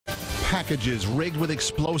packages rigged with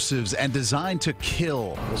explosives and designed to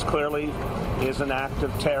kill. This clearly is an act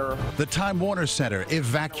of terror. The Time Warner Center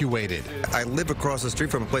evacuated. I live across the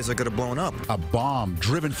street from a place that could have blown up. A bomb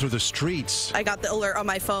driven through the streets. I got the alert on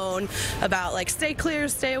my phone about, like, stay clear,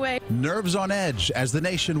 stay away. Nerves on edge as the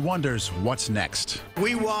nation wonders what's next.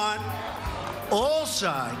 We want all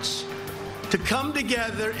sides to come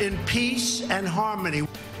together in peace and harmony.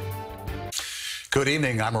 Good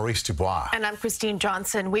evening. I'm Maurice Dubois. And I'm Christine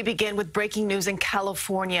Johnson. We begin with breaking news in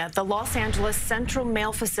California. The Los Angeles Central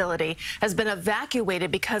Mail Facility has been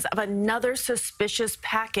evacuated because of another suspicious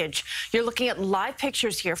package. You're looking at live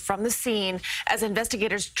pictures here from the scene as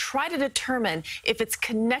investigators try to determine if it's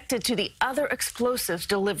connected to the other explosives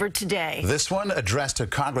delivered today. This one addressed to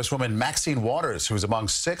Congresswoman Maxine Waters, who's among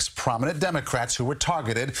 6 prominent Democrats who were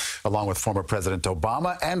targeted, along with former President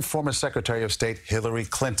Obama and former Secretary of State Hillary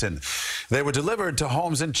Clinton. They were delivered to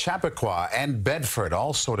homes in Chappaqua and Bedford,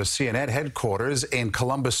 also to CNN headquarters in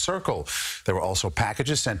Columbus Circle. There were also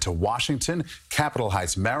packages sent to Washington, Capitol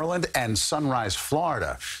Heights, Maryland, and Sunrise,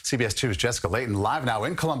 Florida. CBS 2's Jessica Layton live now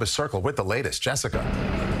in Columbus Circle with the latest. Jessica.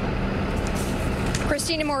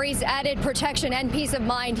 Christine and Maurice, added protection and peace of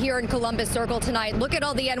mind here in Columbus Circle tonight. Look at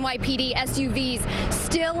all the NYPD SUVs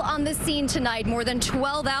still on the scene tonight, more than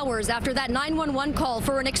 12 hours after that 911 call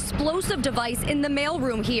for an explosive device in the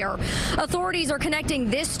mailroom here. Authorities are connecting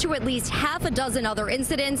this to at least half a dozen other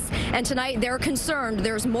incidents, and tonight they're concerned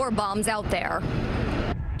there's more bombs out there.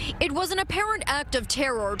 It was an apparent act of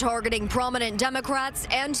terror targeting prominent Democrats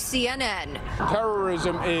and CNN.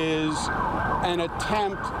 Terrorism is an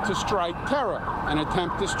attempt to strike terror, an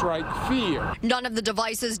attempt to strike fear. None of the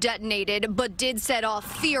devices detonated, but did set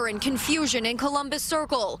off fear and confusion in Columbus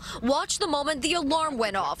Circle. Watch the moment the alarm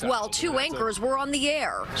went off while 2 anchors were on the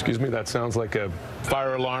air. Excuse me, that sounds like a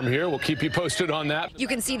fire alarm here. We'll keep you posted on that. You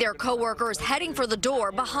can see their co-workers heading for the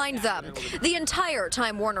door behind them. The entire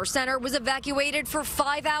Time Warner Center was evacuated for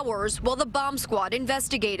 5 hours while the bomb squad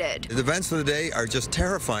investigated. The events of the day are just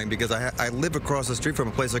terrifying because I live across the street from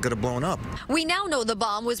a place that could have blown up. We now know the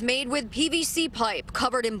bomb was made with PVC pipe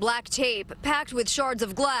covered in black tape, packed with shards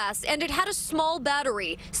of glass, and it had a small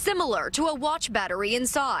battery similar to a watch battery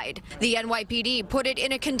inside. The NYPD put it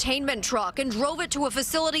in a containment truck and drove it to a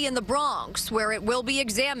facility in the Bronx where it will be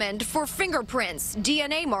examined for fingerprints,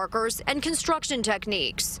 DNA markers, and construction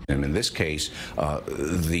techniques. And in this case,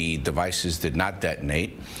 the devices did not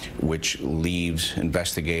detonate, which leaves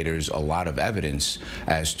investigators a lot of evidence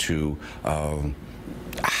as to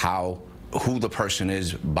who the person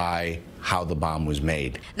is by how the bomb was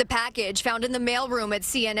made. The package found in the mailroom at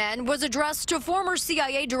CNN was addressed to former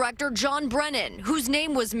CIA Director John Brennan, whose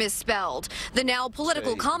name was misspelled. The now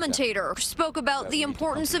political commentator spoke about the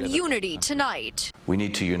importance of unity tonight. We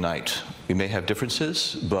need to unite. We may have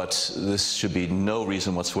differences, but this should be no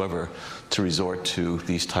reason whatsoever to resort to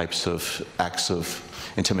these types of acts of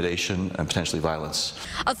intimidation and potentially violence.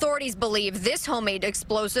 Authorities believe this homemade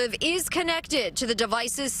explosive is connected to the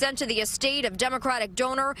devices sent to the estate of Democratic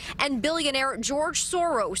donor and billionaire George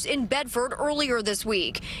Soros in Bedford earlier this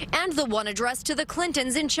week, and the one addressed to the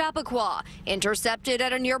Clintons in Chappaqua, intercepted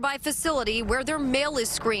at a nearby facility where their mail is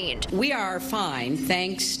screened. We are fine,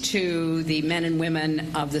 thanks to the men and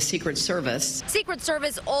women of the Secret Service. Secret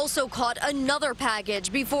Service also caught another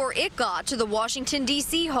package before it got to the Washington,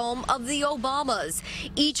 D.C. home of the Obamas.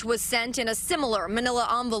 Each was sent in a similar manila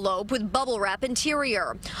envelope with bubble wrap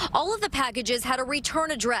interior. All of the packages had a return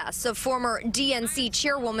address of former DNC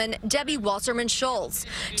chairwoman Debbie Wasserman Schultz.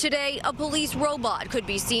 Today, a police robot could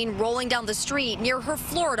be seen rolling down the street near her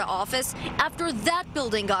Florida office after that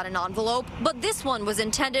building got an envelope, but this one was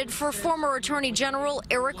intended for former Attorney General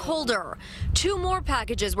Eric Holder. 2 more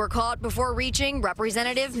packages were caught before reaching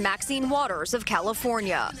Representative Maxine Waters of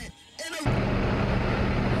California.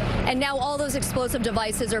 And now all those explosive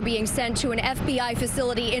devices are being sent to an FBI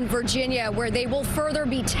facility in Virginia where they will further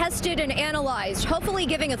be tested and analyzed, hopefully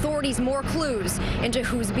giving authorities more clues into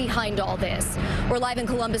who's behind all this. We're live in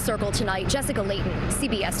Columbus Circle tonight. Jessica Layton,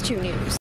 CBS 2 News.